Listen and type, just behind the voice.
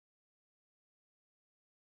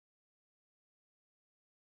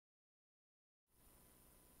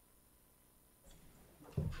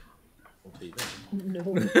be me. No.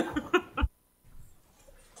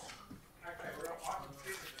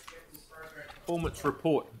 Performance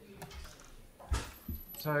report.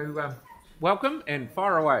 So, welcome and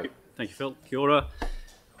fire away. Thank you, Phil. Kia ora.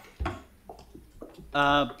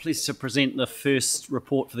 Pleased to present the first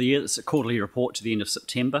report for the year. It's a quarterly report to the end of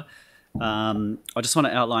September. I just want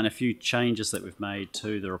to outline a few changes that we've made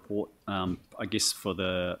to the report, I guess for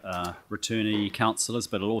the returnee councillors,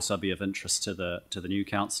 but it'll also be of interest to the new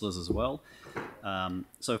councillors as well.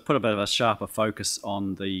 So we've put a bit of a sharper focus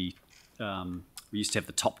on the, we used to have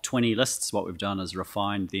the top 20 lists. What we've done is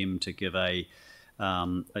refined them to give a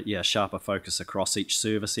sharper focus across each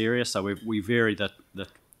service area. So we vary the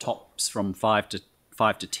tops from 5 to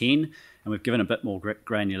 10, and we've given a bit more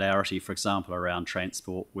granularity. For example, around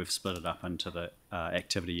transport, we've split it up into the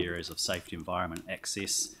activity areas of safety, environment,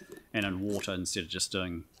 access, and in water, instead of just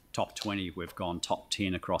doing top 20, we've gone top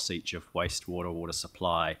 10 across each of wastewater, water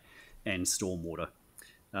supply, and stormwater.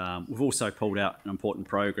 We've also pulled out an important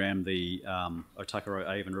program, the Otakaro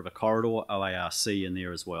Avon River Corridor, OARC, in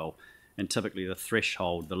there as well. And typically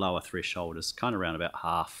the lower threshold is kind of around about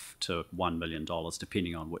 $0.5 to $1 million,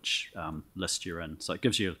 depending on which list you're in. So it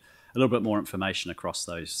gives you a little bit more information across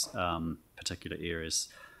those particular areas.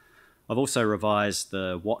 I've also revised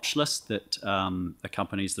the watch list that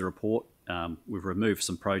accompanies the report. We've removed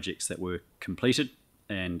some projects that were completed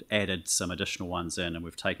and added some additional ones in, and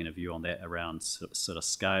we've taken a view on that around sort of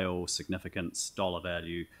scale, significance, dollar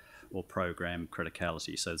value, or program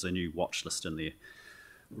criticality. So there's a new watch list in there.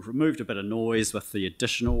 We've removed a bit of noise with the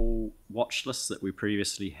additional watch lists that we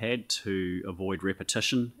previously had to avoid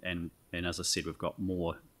repetition, and as I said, we've got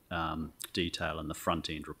more detail in the front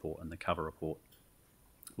end report and the cover report.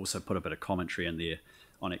 Also put a bit of commentary in there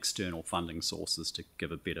on external funding sources to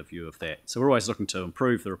give a better view of that. So we're always looking to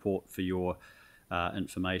improve the report for your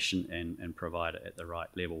information and provide it at the right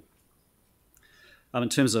level. In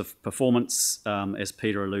terms of performance, as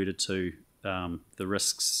Peter alluded to, the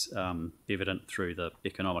risks evident through the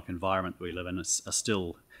economic environment we live in are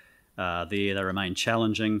still there. They remain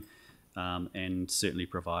challenging and certainly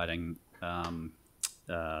providing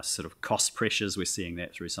sort of cost pressures. We're seeing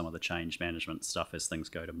that through some of the change management stuff as things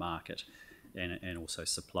go to market, and also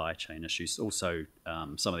supply chain issues. Also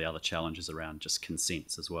some of the other challenges around just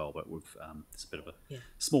consents as well, but we've there's a bit of a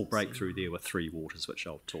small breakthrough there with Three Waters, which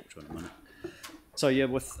I'll talk to in a minute. So yeah,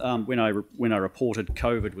 with when I reported,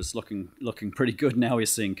 COVID was looking pretty good. Now we're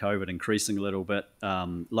seeing COVID increasing a little bit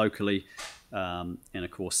locally, and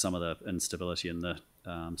of course some of the instability in the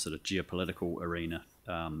sort of geopolitical arena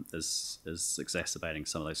is exacerbating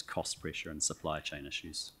some of those cost pressure and supply chain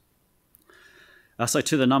issues. So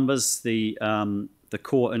to the numbers, the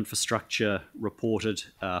core infrastructure reported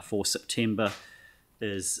for September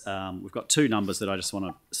is we've got two numbers that I just want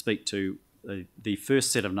to speak to. The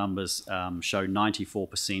first set of numbers show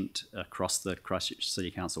 94% across the Christchurch City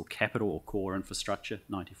Council capital or core infrastructure,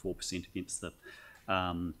 94% against the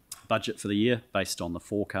budget for the year based on the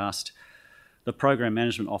forecast. The Program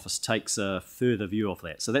Management Office takes a further view of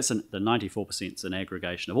that. So that's the 94% is an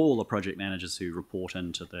aggregation of all the project managers who report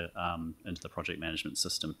into the project management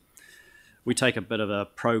system. We take a bit of a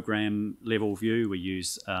program level view. We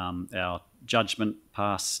use our judgment,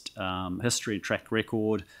 past history and track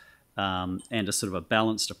record, and a sort of a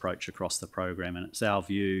balanced approach across the program, and it's our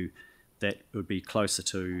view that it would be closer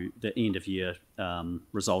to the end of year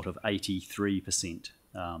result of 83%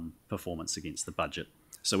 performance against the budget.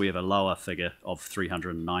 So we have a lower figure of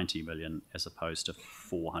 390 million as opposed to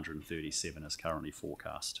 437 as currently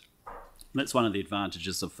forecast. And that's one of the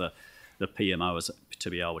advantages of the PMO, is to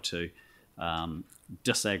be able to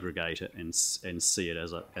disaggregate it and see it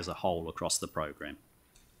as a whole across the program.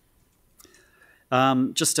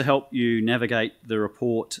 Just to help you navigate the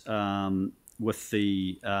report with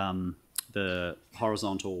the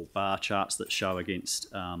horizontal bar charts that show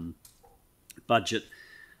against budget,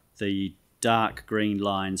 the dark green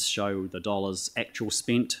lines show the dollars actual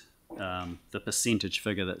spent. The percentage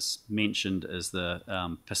figure that's mentioned is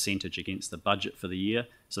the percentage against the budget for the year,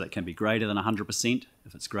 so that can be greater than 100%.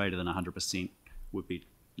 If it's greater than 100%, we'd be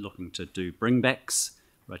looking to do bringbacks.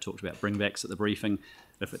 I talked about bringbacks at the briefing.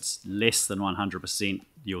 If it's less than 100%,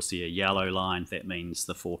 you'll see a yellow line. That means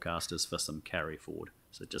the forecast is for some carry forward.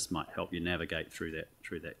 So it just might help you navigate through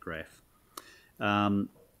that graph.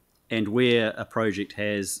 And where a project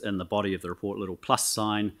has in the body of the report a little plus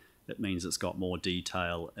sign, it means it's got more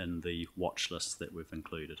detail in the watch list that we've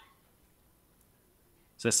included.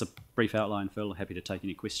 So that's a brief outline, Phil. Happy to take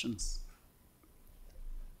any questions.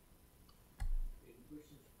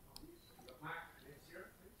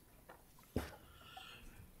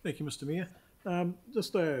 Thank you, Mr. Mayor.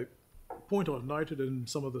 Just a point I've noted in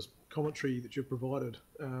some of this commentary that you've provided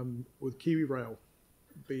with Kiwi Rail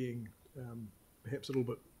being perhaps a little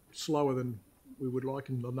bit slower than we would like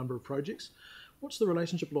in the number of projects. What's the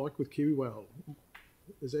relationship like with Kiwi Rail?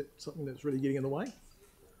 Is that something that's really getting in the way?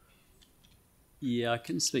 Yeah, I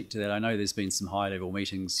can speak to that. I know there's been some high-level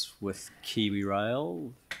meetings with Kiwi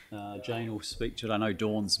Rail. Jane will speak to it. I know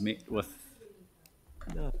Dawn's met with...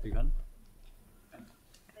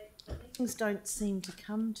 Things don't seem to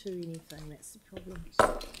come to anything, that's the problem.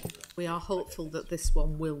 We are hopeful that this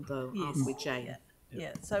one will, though, aren't we, Jane?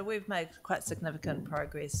 Yeah, so we've made quite significant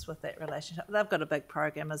progress with that relationship. They've got a big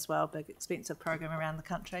program as well, big expensive program around the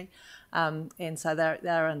country, and so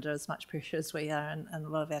they're under as much pressure as we are in a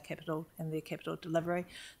lot of our capital and their capital delivery.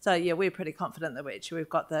 So yeah, we're pretty confident that we've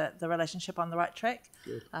got the relationship on the right track.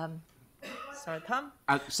 Good. Sorry, Pam?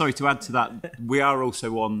 Sorry, to add to that, we are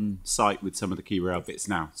also on site with some of the Kiwi Rail bits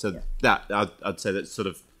now. So that I'd say that's sort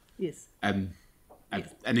of Yes. an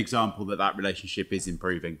example that relationship is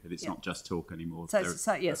improving, that it's not just talk anymore. So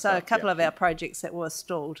a couple of our projects that were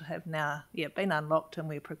stalled have now been unlocked and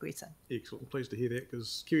we're progressing. Excellent. Pleased to hear that,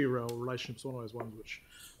 because Kiwi Rail relationship's one of those ones which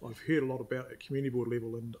I've heard a lot about at community board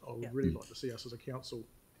level, and I would really like to see us as a council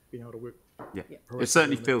being able to work. It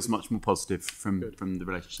certainly feels much more positive from the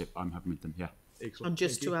relationship I'm having with them. Yeah. Excellent. And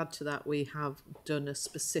just to add to that, we have done a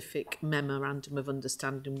specific memorandum of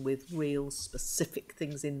understanding with real specific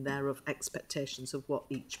things in there of expectations of what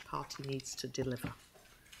each party needs to deliver.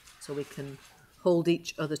 So we can hold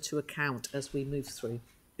each other to account as we move through.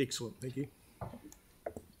 Excellent. Thank you.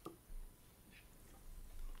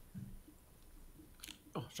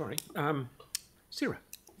 Oh, sorry. Sarah.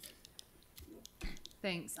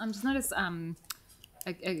 Thanks. I just noticed something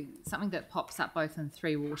that pops up both in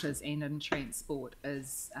Three Waters and in transport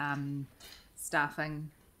is staffing,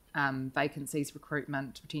 vacancies,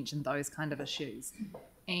 recruitment, retention, those kind of issues.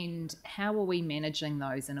 And how are we managing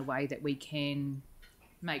those in a way that we can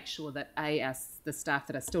make sure that the staff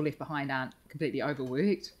that are still left behind aren't completely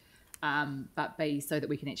overworked, but B, so that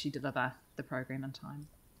we can actually deliver the program in time?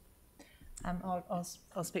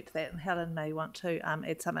 I'll speak to that, and Helen may want to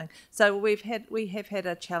add something. So we have had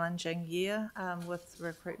a challenging year with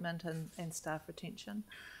recruitment and staff retention.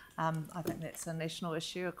 I think that's a national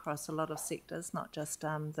issue across a lot of sectors, not just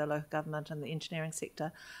the local government and the engineering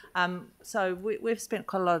sector. So we've spent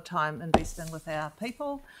quite a lot of time investing with our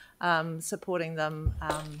people, supporting them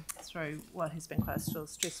through what has been quite a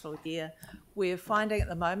stressful year. We're finding at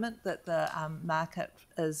the moment that the market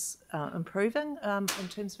is improving in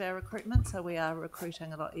terms of our recruitment, so we are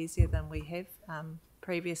recruiting a lot easier than we have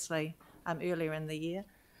previously earlier in the year.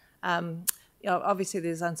 Obviously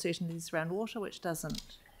there's uncertainties around water, which doesn't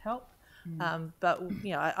help, but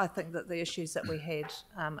I think that the issues that we had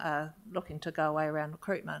are looking to go away around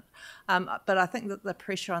recruitment, but I think that the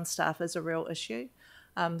pressure on staff is a real issue,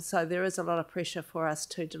 so there is a lot of pressure for us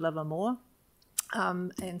to deliver more,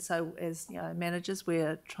 and so as managers,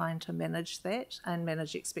 we're trying to manage that and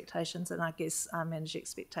manage expectations, and I guess manage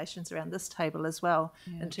expectations around this table as well,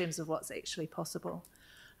 in terms of what's actually possible.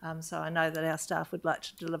 So I know that our staff would like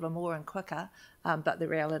to deliver more and quicker, but the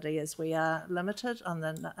reality is we are limited on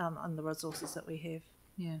the resources that we have.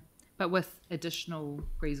 Yeah, but with additional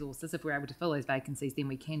resources, if we're able to fill those vacancies, then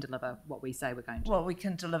we can deliver what we say we're going to. Well, we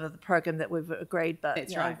can deliver the program that we've agreed, but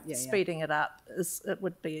that's right. Speeding it up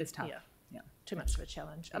would be tough. Too much of a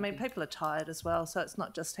challenge. I mean, people are tired as well, so it's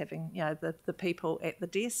not just having the people at the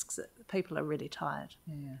desks. People are really tired.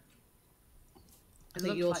 Yeah. I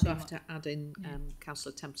think you also have to add in,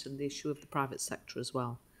 Councillor Templeton, the issue of the private sector as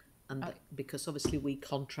well, and because obviously we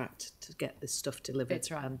contract to get this stuff delivered, that's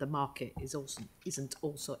right, and the market isn't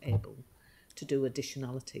also able to do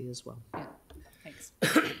additionality as well. Yeah, thanks.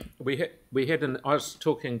 I was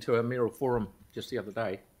talking to a mayoral forum just the other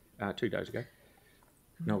day, 2 days ago.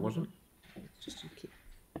 No, it wasn't. Just keep.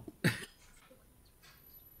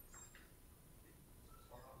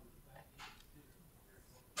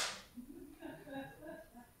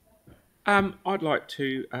 I'd like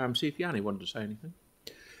to see if Yanni wanted to say anything.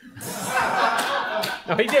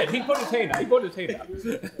 No, he did. He put his hand up.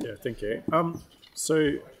 Yeah, thank you.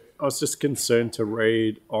 So I was just concerned to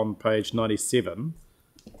read on page 97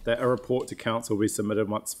 that a report to council will be submitted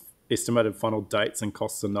once estimated final dates and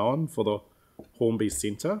costs are known for the Hornby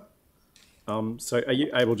Centre. So are you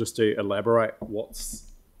able just to elaborate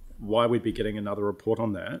why we'd be getting another report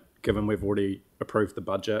on that, given we've already approved the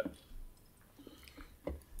budget?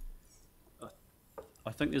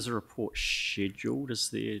 I think there's a report scheduled.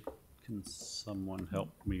 Can someone help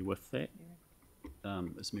me with that?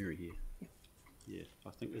 Is Mary here? Yeah, I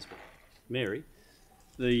think there's Mary.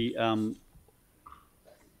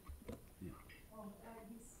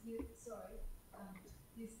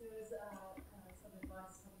 Yes, there is some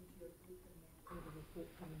advice coming to your group and then the report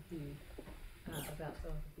coming to you about the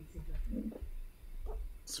BCG.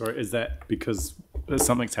 Sorry, is that because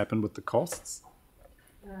something's happened with the costs?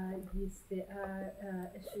 Yes, there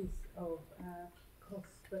are issues of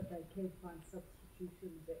costs, but they can find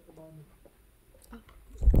substitutions at the moment.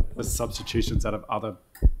 The substitutions out of other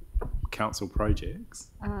council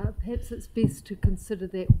projects? Perhaps it's best to consider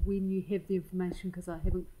that when you have the information, because I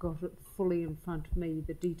haven't got it fully in front of me,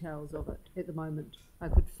 the details of it at the moment. I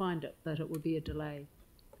could find it, but it would be a delay.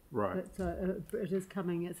 Right. But, so it is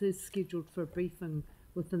coming, it is scheduled for a briefing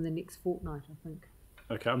within the next fortnight, I think.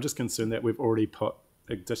 Okay, I'm just concerned that we've already put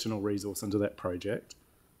additional resource into that project,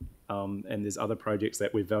 and there's other projects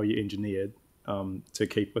that we value engineered to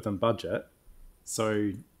keep within budget.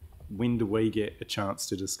 So when do we get a chance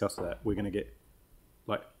to discuss that? We're going to get,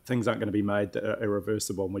 like, things aren't going to be made that are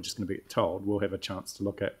irreversible and we're just going to be told. We'll have a chance to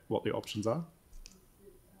look at what the options are.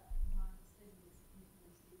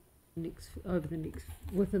 Within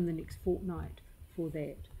the next fortnight for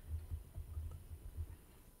that.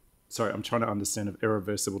 Sorry, I'm trying to understand if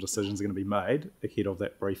irreversible decisions are going to be made ahead of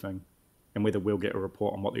that briefing and whether we'll get a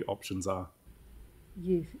report on what the options are.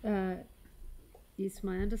 Yes, yes,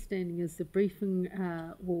 my understanding is the briefing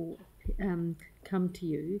will come to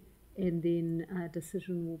you, and then a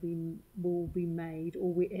decision will be made,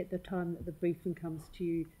 or at the time that the briefing comes to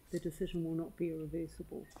you, the decision will not be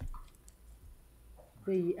irreversible.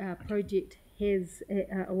 The project has,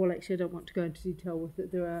 well, actually I don't want to go into detail with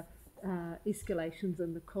it. There are escalations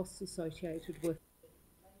in the costs associated with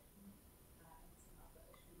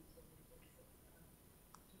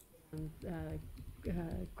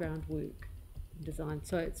groundwork and design.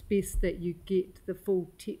 So it's best that you get the full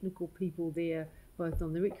technical people there, both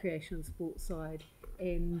on the recreation and sports side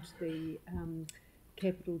and the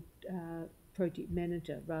capital project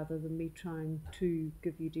manager, rather than me trying to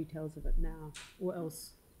give you details of it now, or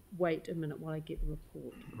else wait a minute while I get the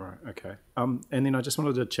report. Right, okay. And then I just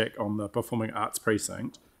wanted to check on the Performing Arts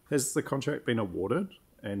Precinct. Has the contract been awarded,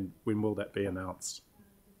 and when will that be announced?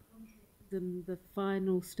 The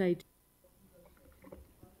final stage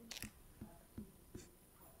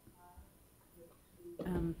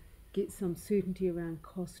get some certainty around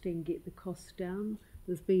cost and get the costs down.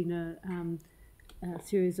 There's been a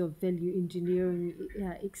series of value engineering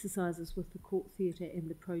exercises with the Court Theatre and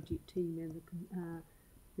the project team and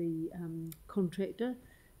the contractor.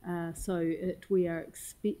 So we are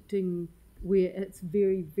expecting, it's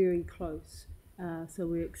very, very close. So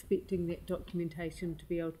we're expecting that documentation to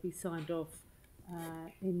be able to be signed off.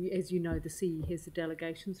 And as you know, the CE has the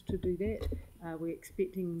delegations to do that. We're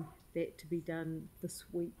expecting that to be done this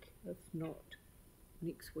week, if not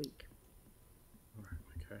next week. Right,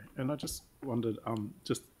 okay. And I just wondered,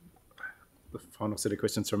 just the final set of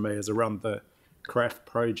questions from me is around the craft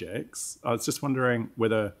projects. I was just wondering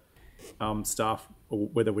whether staff, or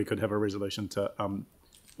whether we could have a resolution to,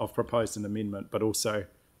 I've proposed an amendment, but also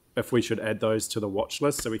if we should add those to the watch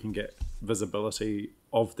list so we can get visibility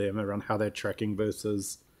of them around how they're tracking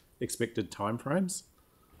versus expected timeframes.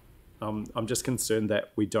 I'm just concerned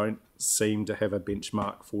that we don't seem to have a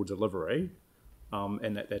benchmark for delivery,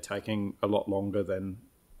 and that they're taking a lot longer than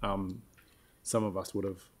some of us would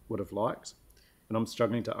have liked. And I'm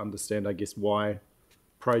struggling to understand, I guess, why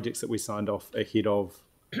projects that we signed off ahead of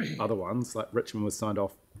other ones, like Richmond was signed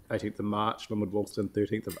off 18th of March, Linwood Wolston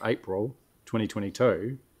 13th of April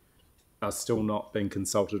 2022, are still not being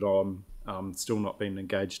consulted on, still not being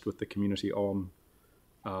engaged with the community on,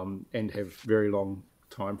 and have very long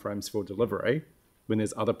timeframes for delivery, when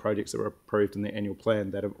there's other projects that were approved in the annual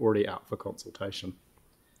plan that are already out for consultation.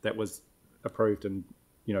 That was approved in,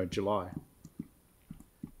 July.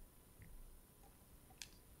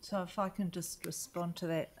 So if I can just respond to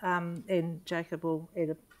that, and Jacob will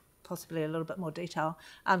add possibly a little bit more detail.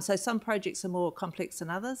 So some projects are more complex than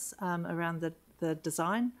others around the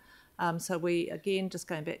design. So we, again, just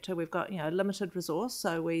going back to, we've got limited resource,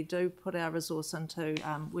 so we do put our resource into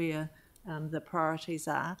where the priorities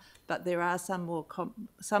are, but there are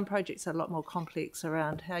some projects are a lot more complex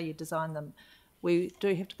around how you design them. We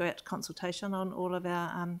do have to go out to consultation on all of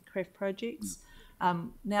our craft projects.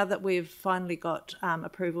 Now that we've finally got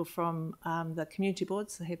approval from the community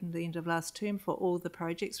boards that happened at the end of last term for all the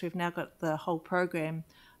projects, we've now got the whole program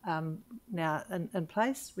now in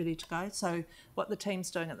place, ready to go. So what the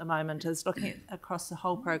team's doing at the moment is looking at across the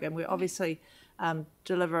whole program. We're obviously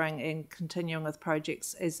delivering and continuing with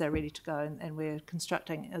projects as they're ready to go, and we're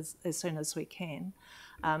constructing as soon as we can.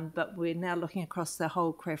 But we're now looking across the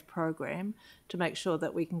whole craft program to make sure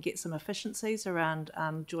that we can get some efficiencies around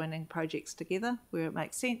joining projects together where it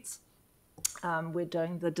makes sense. We're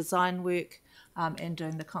doing the design work and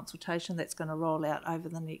doing the consultation that's going to roll out over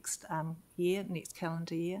the next next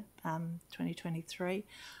calendar year, 2023.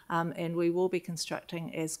 And we will be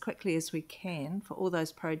constructing as quickly as we can for all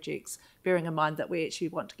those projects, bearing in mind that we actually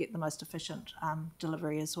want to get the most efficient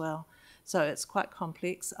delivery as well. So it's quite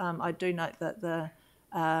complex. I do note that the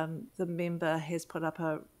member has put up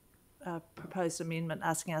a proposed amendment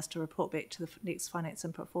asking us to report back to the next Finance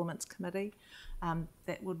and Performance Committee.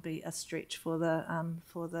 That would be a stretch for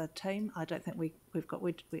the team. I don't think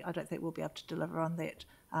I don't think we'll be able to deliver on that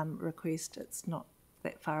request. It's not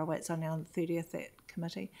that far away. It's only on the 30th, that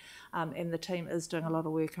committee. And the team is doing a lot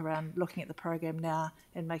of work around looking at the program now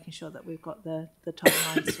and making sure that we've got the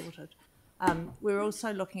timeline sorted. We're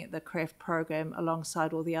also looking at the craft program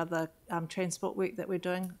alongside all the other transport work that we're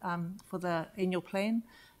doing for the annual plan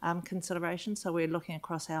consideration. So we're looking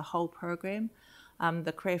across our whole program.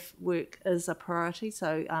 The craft work is a priority,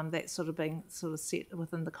 so that's sort of being set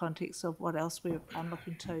within the context of what else we're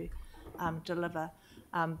looking to deliver.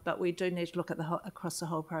 But we do need to look at across the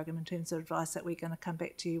whole program in terms of advice that we're going to come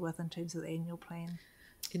back to you with in terms of the annual plan.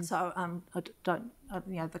 So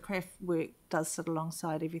the craft work does sit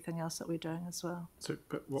alongside everything else that we're doing as well. So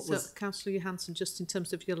Councillor Johansson, just in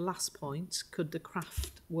terms of your last point, could the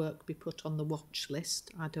craft work be put on the watch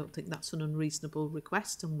list? I don't think that's an unreasonable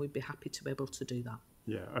request, and we'd be happy to be able to do that.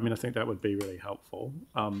 Yeah, I mean, I think that would be really helpful.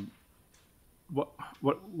 What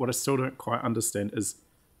I still don't quite understand is,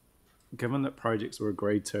 given that projects were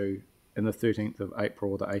agreed to in the 13th of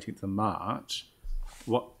April or the 18th of March,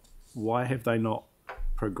 why have they not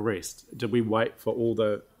progressed? Did we wait for all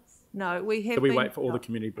the? No, we have. Did we wait for all the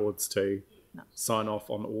community boards to sign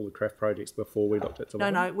off on all the craft projects before we looked at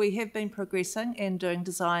delivery? No, we have been progressing and doing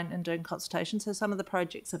design and doing consultation. So some of the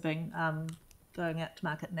projects are being going out to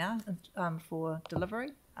market now for delivery,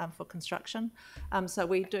 for construction. So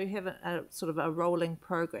we do have a sort of a rolling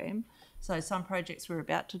program. So some projects we're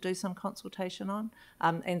about to do some consultation on,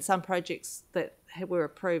 and some projects that were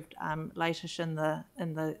approved latish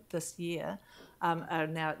in this year are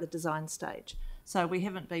now at the design stage. So we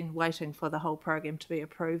haven't been waiting for the whole program to be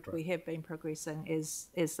approved. Right. We have been progressing as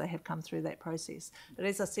they have come through that process. But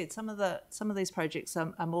as I said, some of these projects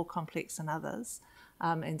are more complex than others,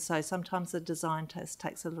 and so sometimes the design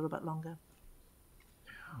takes a little bit longer.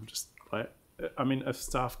 I'm just I mean, if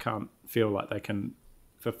staff can't feel like they can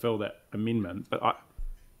fulfill that amendment, but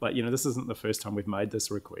this isn't the first time we've made this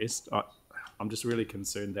request. I'm just really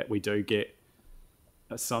concerned that we do get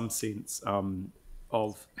some sense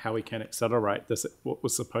of how we can accelerate this, what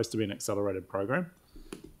was supposed to be an accelerated program.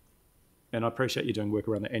 And I appreciate you doing work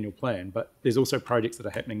around the annual plan, but there's also projects that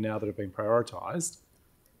are happening now that have been prioritised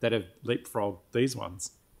that have leapfrogged these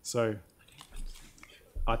ones. So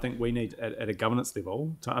I think we need, at a governance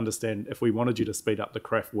level, to understand if we wanted you to speed up the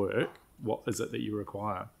craft work, what is it that you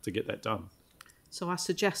require to get that done? So I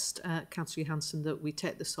suggest, Councillor Johansson, that we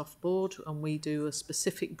take this off board and we do a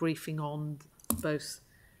specific briefing on both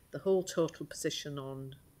the whole total position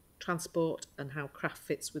on transport and how craft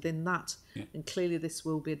fits within that. Yeah. And clearly this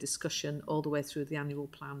will be a discussion all the way through the annual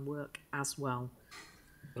plan work as well.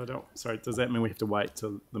 But does that mean we have to wait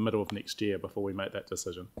till the middle of next year before we make that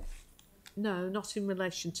decision? No, not in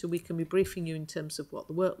relation to, we can be briefing you in terms of what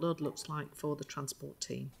the workload looks like for the transport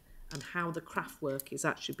team and how the craft work is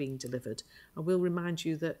actually being delivered. I will remind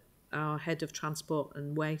you that our head of transport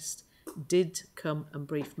and waste did come and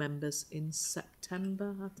brief members in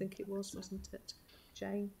September, I think it was, wasn't it,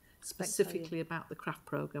 Jane? Specifically about the craft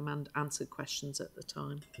programme and answered questions at the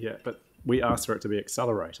time. Yeah, but we asked for it to be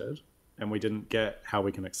accelerated and we didn't get how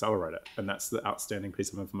we can accelerate it. And that's the outstanding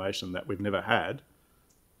piece of information that we've never had.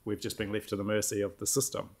 We've just been left to the mercy of the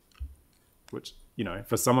system, which,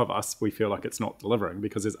 for some of us, we feel like it's not delivering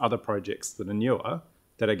because there's other projects that are newer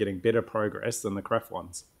that are getting better progress than the craft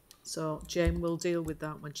ones. So Jane will deal with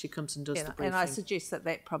that when she comes and does the briefing. And I suggest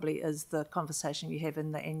that probably is the conversation you have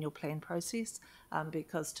in the annual plan process,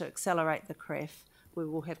 because to accelerate the craft, we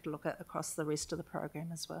will have to look at across the rest of the program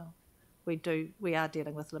as well. We are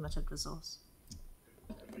dealing with limited resource.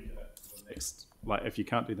 If you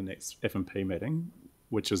can't do the next F&P meeting,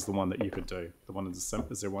 which is the one that you could do, the one in December,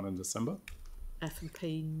 is there one in December?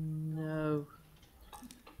 F&P, no.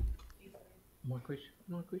 My question.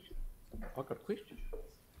 I've got a question.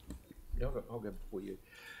 I'll go before you.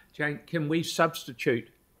 Jane, can we substitute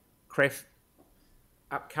craft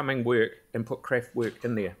upcoming work and put craft work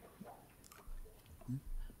in there?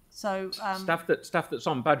 So stuff that's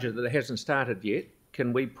on budget that hasn't started yet,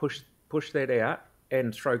 can we push that out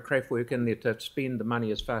and throw craft work in there to spend the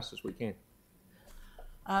money as fast as we can?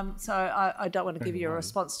 So I don't want to give you a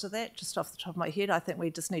response to that just off the top of my head. I think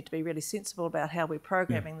we just need to be really sensible about how we're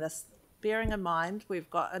programming this bearing in mind we've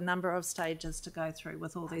got a number of stages to go through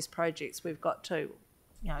with all these projects. We've got to,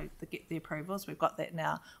 get the approvals. We've got that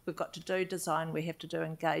now. We've got to do design. We have to do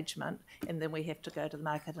engagement, and then we have to go to the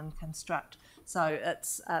market and construct. So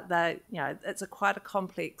it's it's quite a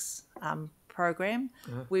complex program.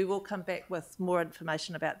 We will come back with more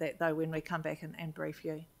information about that though when we come back and brief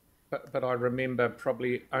you. But I remember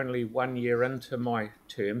probably only 1 year into my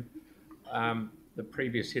term, the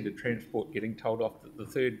previous head of transport getting told off that the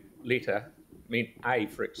third letter meant A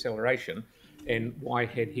for acceleration, and why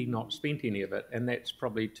had he not spent any of it? And that's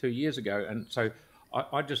probably 2 years ago. And so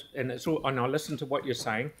I listen to what you're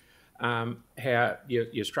saying, how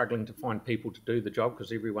you're struggling to find people to do the job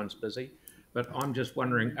because everyone's busy. But I'm just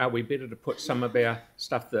wondering, are we better to put some of our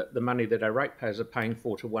stuff, the money that our ratepayers are paying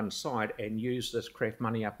for, to one side and use this craft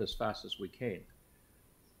money up as fast as we can?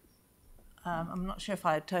 I'm not sure if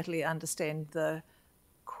I totally understand the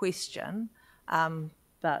question,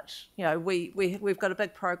 but we've got a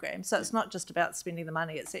big program, so it's not just about spending the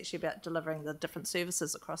money. It's actually about delivering the different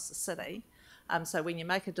services across the city. So when you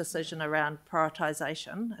make a decision around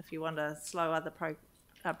prioritisation, if you want to slow other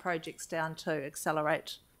projects down to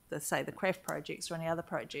accelerate the craft projects or any other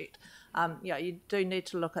project, you do need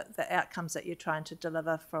to look at the outcomes that you're trying to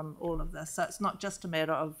deliver from all of this. So it's not just a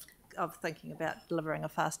matter of thinking about delivering a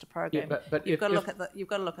faster program. Yeah, but you've got to look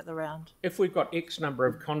at the round. If we've got X number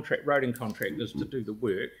of roading contractors to do the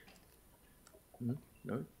work,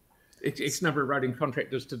 X number of roading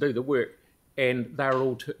contractors to do the work, and they're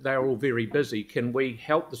all very busy, can we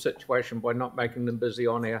help the situation by not making them busy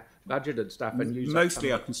on our budgeted stuff and use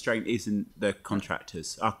mostly our constraint isn't the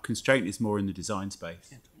contractors. Our constraint is more in the design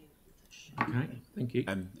space. Okay, thank you.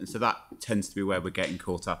 And so that tends to be where we're getting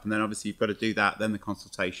caught up. And then obviously you've got to do that, then the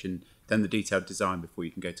consultation, then the detailed design before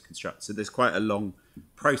you can go to construct. So there's quite a long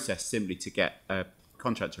process simply to get a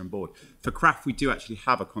contractor on board. For craft, we do actually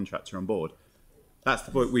have a contractor on board. That's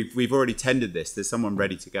the point. We've already tendered this. There's someone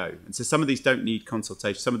ready to go. And so some of these don't need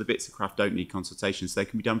consultation. Some of the bits of craft don't need consultation, so they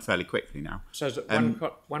can be done fairly quickly now. So is it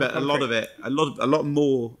but a lot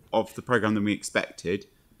more of the programme than we expected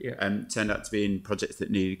turned out to be in projects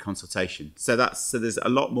that needed consultation. So there's a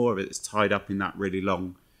lot more of it that's tied up in that really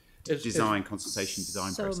long design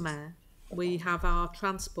process. Mayor, we have our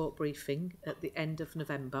transport briefing at the end of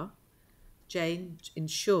November. Jane,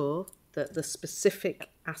 ensure that the specific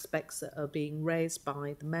aspects that are being raised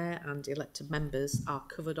by the Mayor and elected members are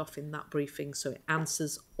covered off in that briefing so it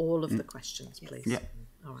answers all of the questions, please. Yeah.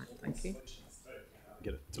 All right, thank you.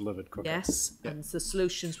 Get it delivered quicker. Yes, and the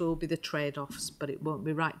solutions will be the trade-offs, but it won't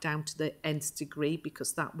be right down to the nth degree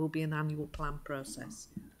because that will be an annual plan process.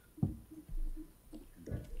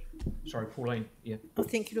 Sorry, Pauline. Yeah. Oh,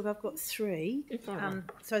 thank you. Look, I've got three.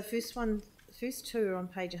 So the first two are on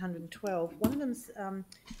page 112. One of them's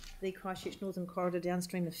the Christchurch Northern Corridor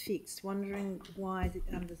downstream effects. Wondering why the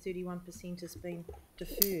 31% has been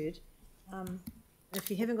deferred. If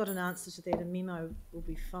you haven't got an answer to that, a memo will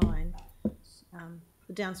be fine.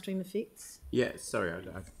 The downstream effects. Yeah, sorry, I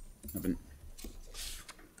haven't.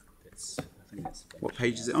 What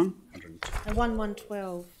page is it on?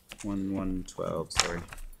 1112. 1112, sorry.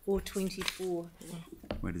 Or 24.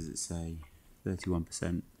 Where does it say?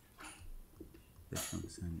 31%.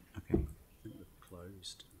 31%, okay.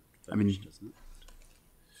 Closed. I mean,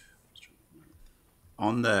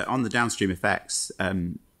 on the downstream effects,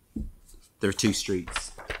 there are two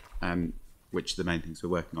streets, which are the main things we're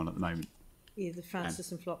working on at the moment. Yeah, the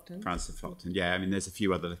Francis and Flockton. Francis and Flockton, yeah. I mean, there's a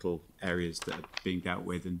few other little areas that are being dealt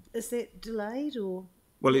with. And is that delayed or?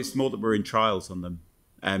 Well, it's more that we're in trials on them,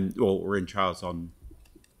 or we're in trials on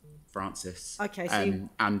Francis. Okay, so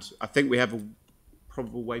and I think we have a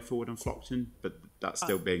probable way forward on Flockton, but that's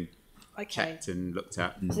still being checked and looked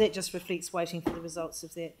at. So that just reflects waiting for the results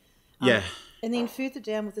of that. Yeah. And then further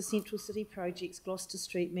down with the Central City projects, Gloucester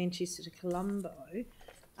Street, Manchester to Colombo.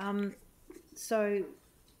 So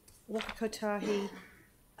Wakakotahi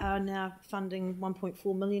are now funding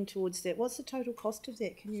 1.4 million towards that. What's the total cost of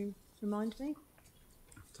that? Can you remind me?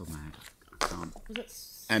 Off the top of my head, I can't.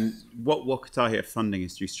 What Wakakotahi are funding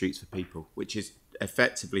is through Streets for People, which is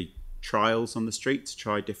effectively trials on the street to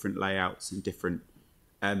try different layouts and different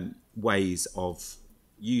ways of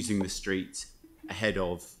using the street ahead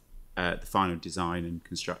of the final design and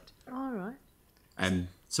construct. All right.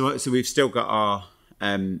 So we've still got our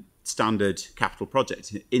standard capital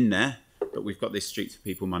project in there, but we've got this Streets for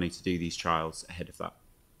People money to do these trials ahead of that.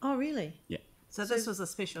 Oh, really? Yeah. So this was a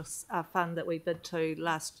special fund that we bid to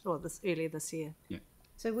earlier this year. Yeah.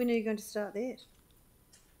 So when are you going to start that?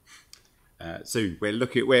 Soon.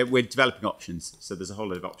 We're developing options. So there's a whole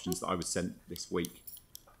lot of options that I was sent this week.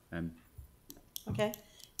 Okay.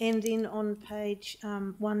 And then on page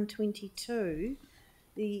 122,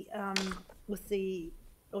 with the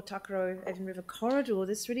Otakaro Avon River corridor,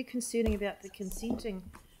 this is really concerning about the consenting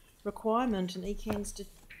requirement, and ECAN's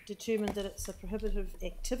determined that it's a prohibitive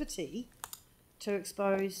activity to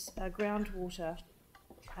expose groundwater.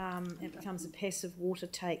 It becomes a passive water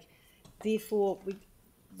take. Therefore,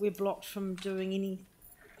 we're blocked from doing any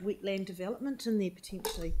wetland development in there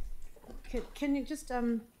potentially. Can you just,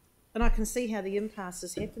 and I can see how the impasse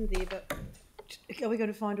has happened there, but are we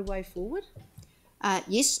going to find a way forward?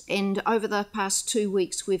 Yes, and over the past 2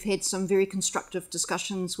 weeks we've had some very constructive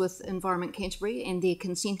discussions with Environment Canterbury and their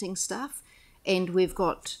consenting staff, and we've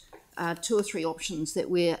got 2 or 3 options that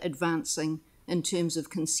we're advancing in terms of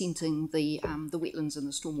consenting the wetlands and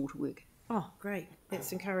the stormwater work. Oh, great.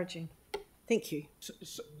 That's encouraging. Thank you.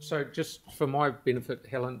 So just for my benefit,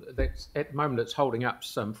 Helen, that's at the moment it's holding up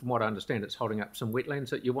some, from what I understand, it's holding up some wetlands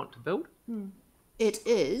that you want to build? It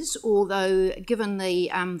is, although given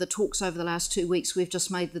the talks over the last 2 weeks, we've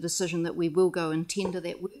just made the decision that we will go and tender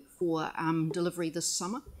that work for delivery this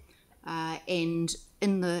summer. And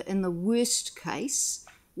in the worst case,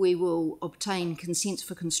 we will obtain consents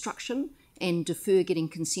for construction and defer getting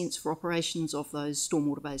consents for operations of those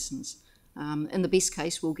stormwater basins. In the best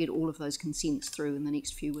case, we'll get all of those consents through in the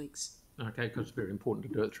next few weeks. Okay, because it's very important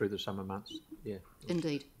to do it through the summer months. Yeah.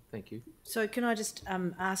 Indeed. Thank you. So can I just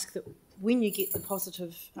ask that when you get the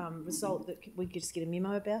positive result, that we could just get a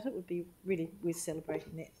memo about it? Would be really worth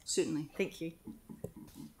celebrating that. Certainly. Thank you.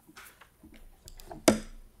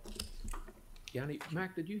 Yanni,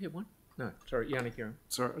 Mark, did you have one? No, sorry, Yanni Kieran.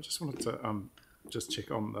 Sorry, I just wanted to just check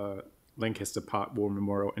on the Lancaster Park War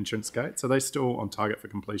Memorial entrance gate. Are they still on target for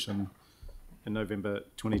completion in November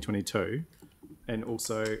 2022? And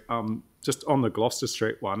also, just on the Gloucester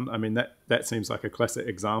Street one, I mean, that seems like a classic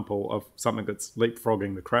example of something that's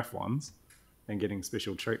leapfrogging the craft ones and getting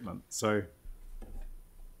special treatment. So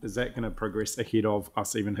is that going to progress ahead of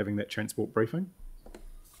us even having that transport briefing?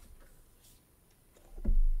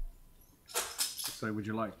 So would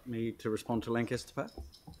you like me to respond to Lancaster Park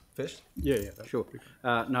first? Yeah, Sure.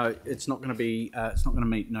 No, it's not going to be. It's not going to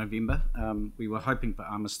meet November. We were hoping for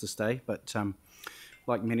Armistice Day, but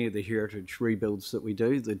like many of the heritage rebuilds that we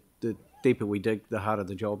do, the deeper we dig, the harder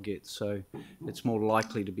the job gets. So it's more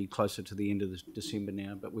likely to be closer to the end of December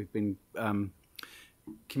now. But we've been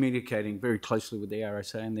communicating very closely with the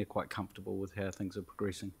RSA, and they're quite comfortable with how things are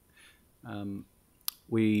progressing.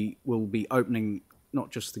 We will be opening not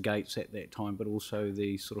just the gates at that time, but also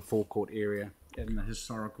the sort of forecourt area and the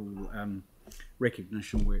historical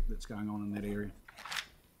recognition work that's going on in that area.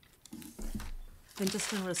 And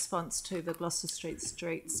just in response to the Gloucester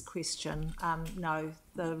Street's question, no,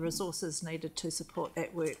 the resources needed to support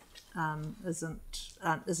that work isn't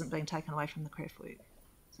being taken away from the craft work.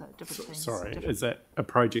 So different things. Sorry, is that a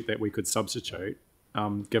project that we could substitute,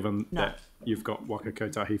 given that you've got Waka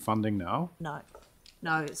Kotahi funding now?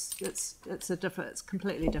 No, it's a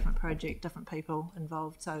completely different project, different people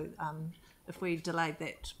involved. So if we delayed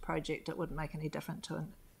that project, it wouldn't make any difference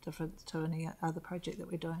to any other project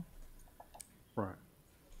that we're doing. Right.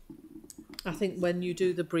 I think when you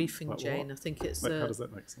do the briefing, Like Jane, what? I think it's... How does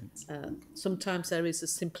that make sense? Sometimes there is a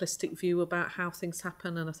simplistic view about how things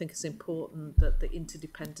happen, and I think it's important that the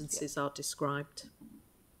interdependencies are described.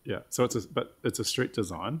 Yeah, so it's a street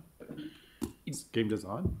design, scheme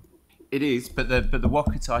design. It is, but the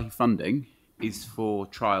Wakatahi funding is for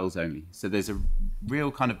trials only. So there's a real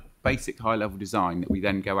kind of basic high-level design that we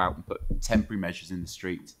then go out and put temporary measures in the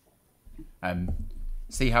street.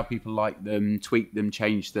 See how people like them, tweak them,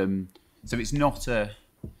 change them. So it's not a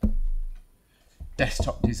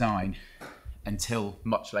desktop design until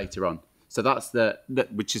much later on. So that's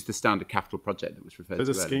which is the standard capital project that was referred to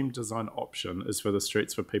So earlier. the scheme design option is for the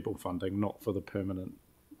streets for people funding, not for the permanent.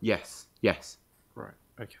 Yes. Right.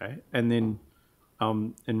 Okay. And then,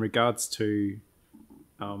 in regards to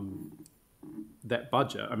that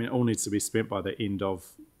budget, I mean, it all needs to be spent by the end of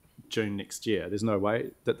June next year. There's no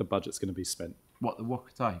way that the budget's going to be spent. What, the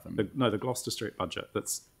Wakatahi funding? The Gloucester Street budget.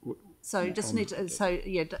 So you just need to. So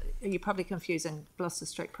yeah, you're probably confusing Gloucester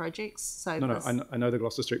Street projects. So No, I know the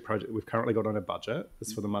Gloucester Street project we've currently got on a budget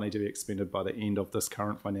is for the money to be expended by the end of this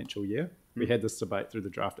current financial year. We had this debate through the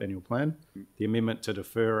draft annual plan. The amendment to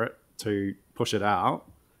defer it, to push it out,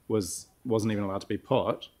 wasn't even allowed to be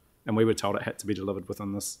put, and we were told it had to be delivered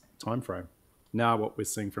within this time frame. Now what we're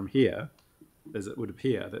seeing from here is it would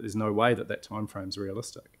appear that there's no way that time frame is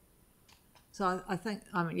realistic. So I think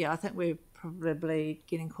we're probably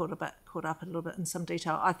getting caught up a little bit in some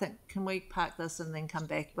detail. I think, can we park this and then come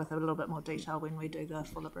back with a little bit more detail when we do the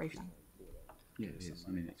fuller briefing? Yeah, it is.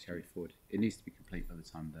 I mean, it's carried forward. It needs to be complete by the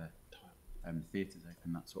time theatres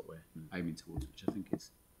open. That's what we're aiming towards, which I think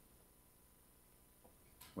is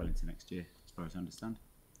well into next year, as far as I understand.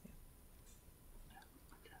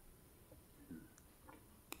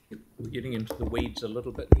 We're getting into the weeds a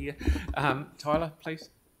little bit here. Tyler, please.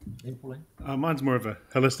 Then Pauline. Mine's more of a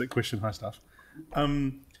holistic question. Hi, staff.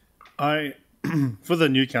 For the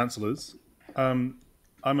new councillors, I'm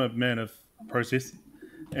a man of process,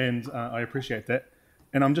 and I appreciate that.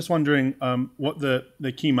 And I'm just wondering what the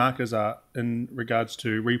key markers are in regards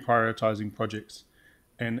to reprioritising projects,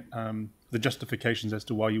 and the justifications as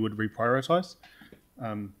to why you would reprioritise.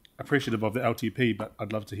 Appreciative of the LTP, but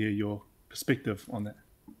I'd love to hear your perspective on that.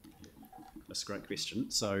 That's a great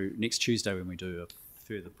question. So next Tuesday, when we do a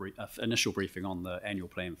further initial briefing on the annual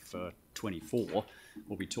plan for 24,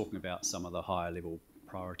 we'll be talking about some of the higher level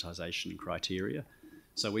prioritisation criteria.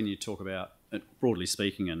 So when you talk about, broadly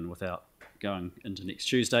speaking, and without going into next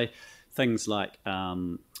Tuesday, things like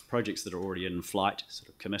projects that are already in flight, sort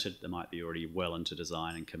of committed, they might be already well into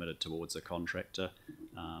design and committed towards a contractor,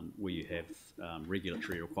 where you have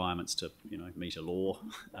regulatory requirements to meet a law.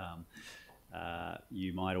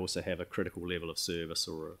 You might also have a critical level of service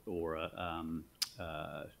or a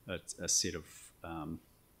set of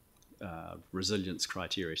resilience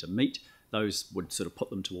criteria to meet. Those would sort of put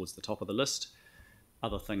them towards the top of the list.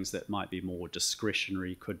 Other things that might be more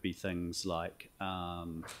discretionary could be things like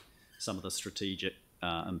some of the strategic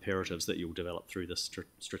imperatives that you'll develop through the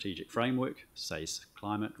strategic framework, say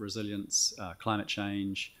climate resilience, climate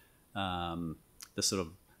change, the sort of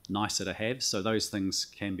nicer to have. So those things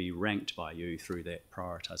can be ranked by you through that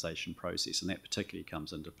prioritisation process, and that particularly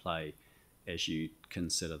comes into play as you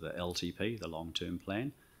consider the LTP, the long-term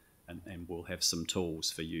plan, and we'll have some tools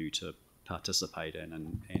for you to participate in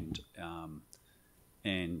and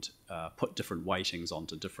put different weightings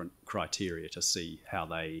onto different criteria to see how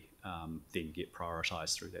they then get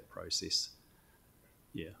prioritised through that process.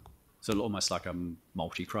 Yeah, so almost like a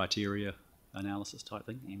multi-criteria analysis type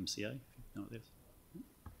thing, MCA, if you know what that is.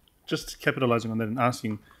 Just capitalising on that and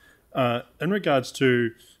asking, in regards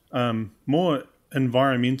to more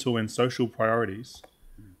environmental and social priorities,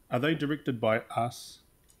 are they directed by us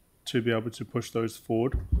to be able to push those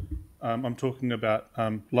forward? I'm talking about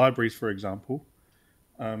libraries, for example.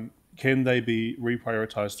 Can they be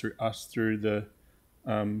reprioritised through us through the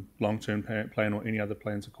long-term plan or any other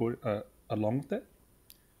plans along with that?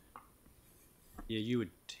 Yeah, you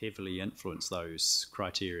would heavily influence those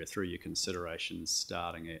criteria through your considerations,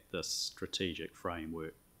 starting at the strategic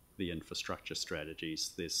framework, the infrastructure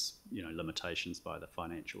strategies. There's limitations by the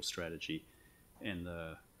financial strategy and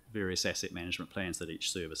the various asset management plans that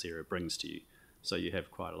each service area brings to you. So you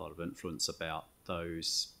have quite a lot of influence about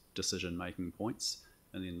those decision-making points,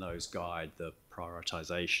 and then those guide the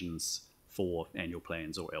prioritisations for annual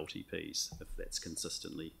plans or LTPs, if that's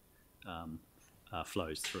consistently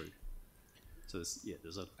flows through. So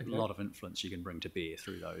there's a lot of influence you can bring to bear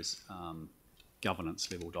through those governance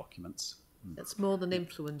level documents. It's more than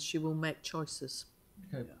influence, you will make choices.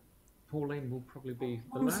 Okay. Yeah. Pauline will probably be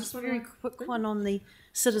the last. Just a very quick one on the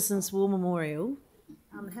Citizens' War Memorial.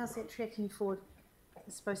 How's that tracking forward?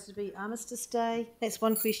 It's supposed to be Armistice Day. That's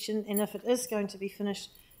one question. And if it is going to be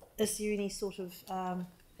finished, is there any sort of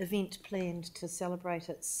event planned to celebrate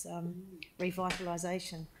its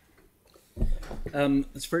revitalisation?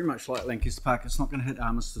 It's very much like Lancaster Park. It's not going to hit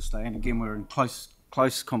Armistice Day, and again, we're in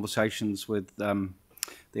close conversations with the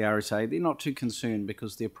RSA. They're not too concerned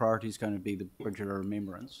because their priority is going to be the Bridge of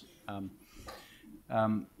Remembrance.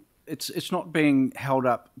 It's not being held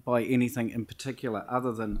up by anything in particular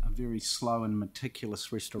other than a very slow and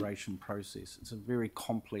meticulous restoration process. It's a very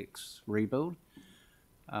complex rebuild,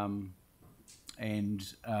 we're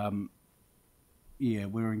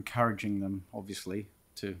encouraging them, obviously,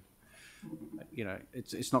 to,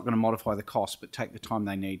 it's not going to modify the cost, but take the time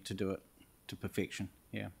they need to do it to perfection.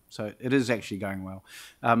 Yeah, so it is actually going well,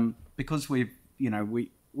 because we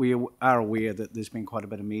are aware that there's been quite a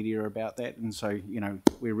bit of media about that, and so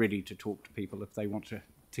we're ready to talk to people if they want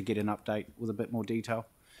to get an update with a bit more detail.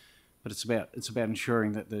 But it's about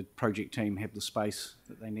ensuring that the project team have the space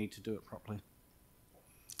that they need to do it properly.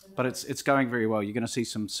 But it's going very well. You're going to see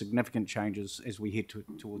some significant changes as we head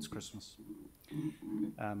towards Christmas.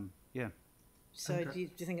 Yeah. So do you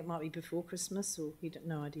think it might be before Christmas, or you don't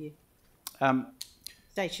no idea?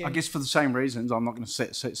 Stay tuned. I guess for the same reasons, I'm not going to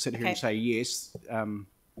sit here and say yes.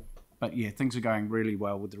 But yeah, things are going really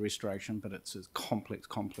well with the restoration, but it's a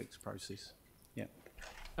complex process. Yeah.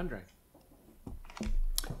 Andre.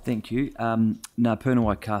 Thank you. Now,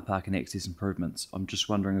 Purnawai car park and access improvements. I'm just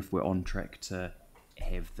wondering if we're on track to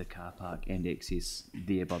have the car park and access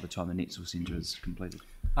there by the time the Netzel Centre is completed.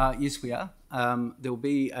 Yes, we are. There will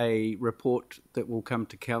be a report that will come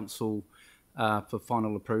to council for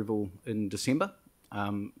final approval in December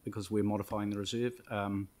because we're modifying the reserve.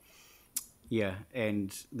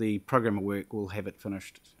 And the program of work will have it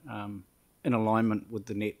finished in alignment with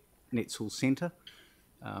the Netzel Centre,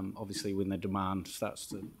 obviously when the demand starts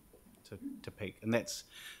to peak. And that's,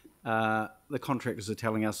 the contractors are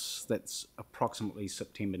telling us that's approximately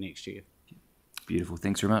September next year. Beautiful.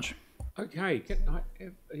 Thanks very much. Okay, can I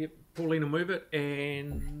have Paulina move it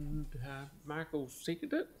and Mark will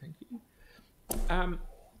second it. Thank you.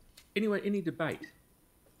 Anyway, any debate?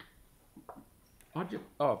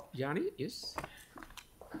 Yanni, yes.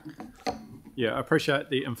 Yeah, I appreciate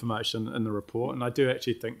the information in the report, and I do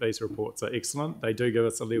actually think these reports are excellent. They do give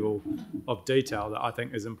us a level of detail that I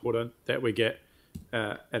think is important that we get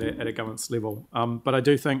at a governance level. But I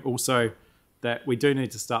do think also that we do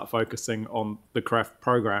need to start focusing on the craft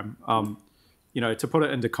program. To put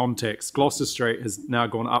it into context, Gloucester Street has now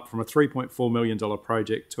gone up from a $3.4 million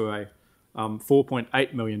project to a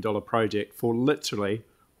 $4.8 million project for literally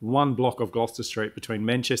one block of Gloucester Street between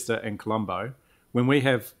Manchester and Colombo, when we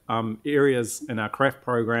have areas in our craft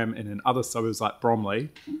program and in other suburbs like Bromley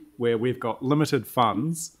where we've got limited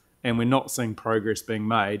funds and we're not seeing progress being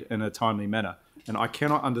made in a timely manner. And I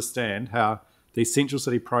cannot understand how these central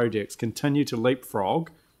city projects continue to leapfrog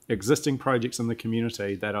existing projects in the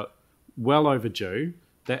community that are well overdue,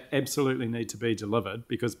 that absolutely need to be delivered,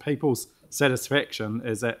 because people's satisfaction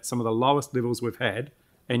is at some of the lowest levels we've had,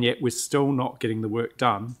 and yet we're still not getting the work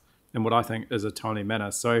done in what I think is a timely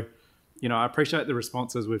manner. So, I appreciate the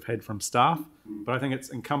responses we've had from staff, but I think it's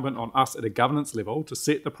incumbent on us at a governance level to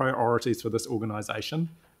set the priorities for this organisation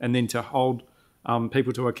and then to hold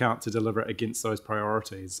people to account to deliver against those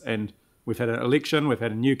priorities. And we've had an election, we've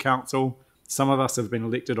had a new council. Some of us have been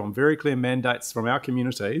elected on very clear mandates from our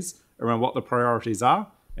communities around what the priorities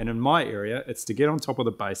are. And in my area, it's to get on top of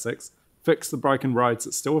the basics, fix the broken roads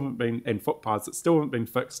that still haven't been, and footpaths that still haven't been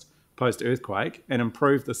fixed post-earthquake, and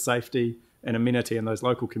improve the safety and amenity in those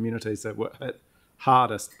local communities that were hit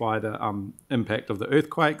hardest by the impact of the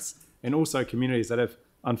earthquakes, and also communities that have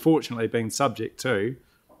unfortunately been subject to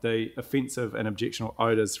the offensive and objectionable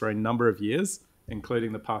odours for a number of years,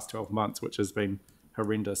 including the past 12 months, which has been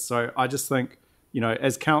horrendous. So I just think,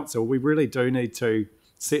 as council, we really do need to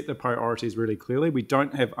set the priorities really clearly. We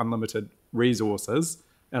don't have unlimited resources,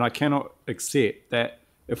 and I cannot accept that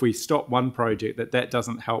if we stop one project, that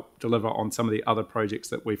doesn't help deliver on some of the other projects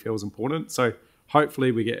that we feel is important. So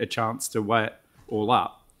hopefully we get a chance to weigh it all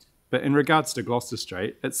up. But in regards to Gloucester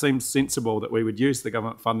Street, it seems sensible that we would use the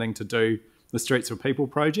government funding to do the Streets for People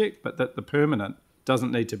project, but that the permanent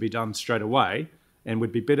doesn't need to be done straight away, and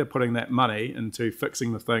would be better putting that money into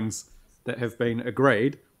fixing the things that have been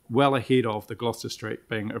agreed well ahead of the Gloucester Street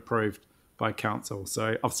being approved by council.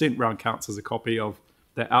 So I've sent round councils a copy of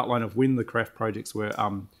the outline of when the craft projects were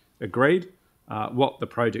agreed, what the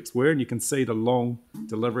projects were, and you can see the long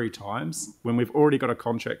delivery times when we've already got a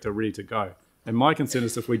contractor ready to go. And my concern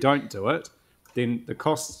is if we don't do it, then the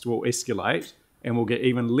costs will escalate and we'll get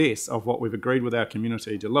even less of what we've agreed with our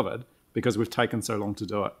community delivered because we've taken so long to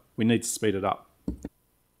do it. We need to speed it up.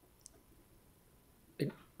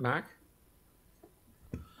 Mark?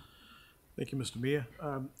 Thank you, Mr. Mayor.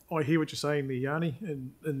 I hear what you're saying there, Yanni,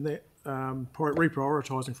 in that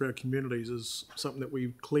reprioritising for our communities is something that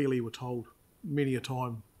we clearly were told many a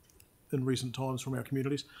time in recent times from our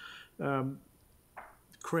communities.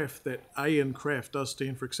 CRAF, that A in CRAF does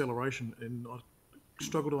stand for acceleration, and I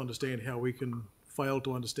struggle to understand how we can fail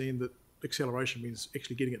to understand that acceleration means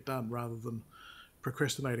actually getting it done rather than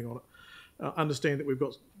procrastinating on it. Understand that we've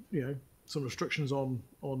got some restrictions on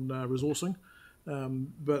resourcing,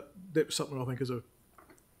 but that's something I think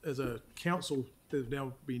as a council that have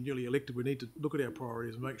now been newly elected, we need to look at our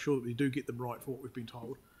priorities and make sure that we do get them right for what we've been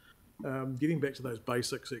told. Getting back to those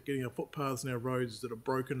basics, getting our footpaths and our roads that are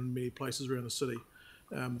broken in many places around the city.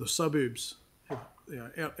 The suburbs,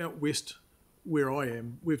 out west where I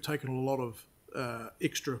am, we've taken a lot of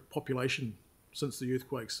extra population since the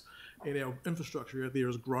earthquakes, and our infrastructure out there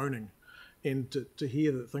is groaning. And to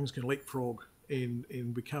hear that things can leapfrog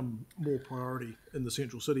and become more priority in the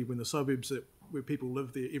central city when the suburbs where people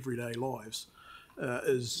live their everyday lives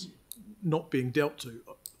is not being dealt to,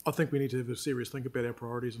 I think we need to have a serious think about our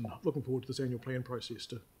priorities, and looking forward to this annual plan process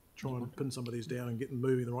to try and pin some of these down and get them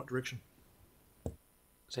moving in the right direction.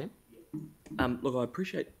 Sam? Look, I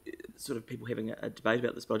appreciate sort of people having a debate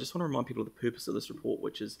about this, but I just want to remind people of the purpose of this report,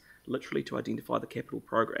 which is literally to identify the capital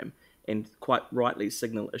program and quite rightly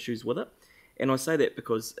signal issues with it. And I say that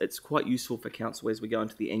because it's quite useful for council as we go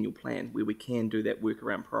into the annual plan, where we can do that work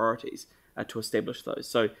around priorities to establish those.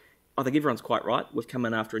 So I think everyone's quite right. We've come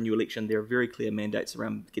in after a new election. There are very clear mandates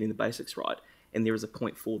around getting the basics right, and there is a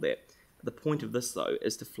point for that. The point of this, though,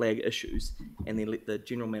 is to flag issues and then let the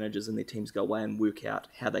general managers and their teams go away and work out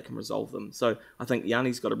how they can resolve them. So I think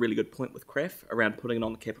Yanni's got a really good point with CRAF around putting it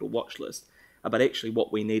on the capital watch list. But actually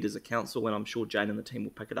what we need as a council, and I'm sure Jane and the team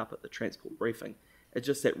will pick it up at the transport briefing, is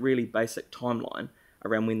just that really basic timeline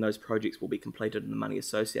around when those projects will be completed and the money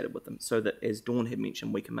associated with them, so that, as Dawn had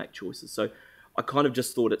mentioned, we can make choices. So I kind of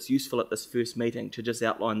just thought it's useful at this first meeting to just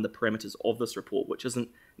outline the parameters of this report, which isn't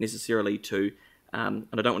necessarily to and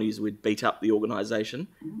I don't want to use the word beat up the organisation,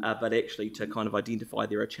 but actually to kind of identify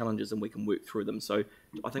there are challenges and we can work through them. So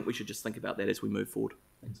I think we should just think about that as we move forward.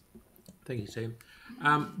 Thanks. Thank you,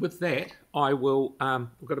 Sam. With that, I will,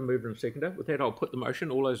 we've got a mover and seconder. With that, I'll put the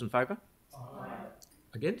motion. All those in favour? Aye.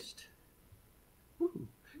 Against? Woo.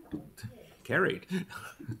 Carried.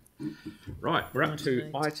 Right, we're up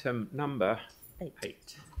to item number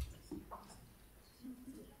 8.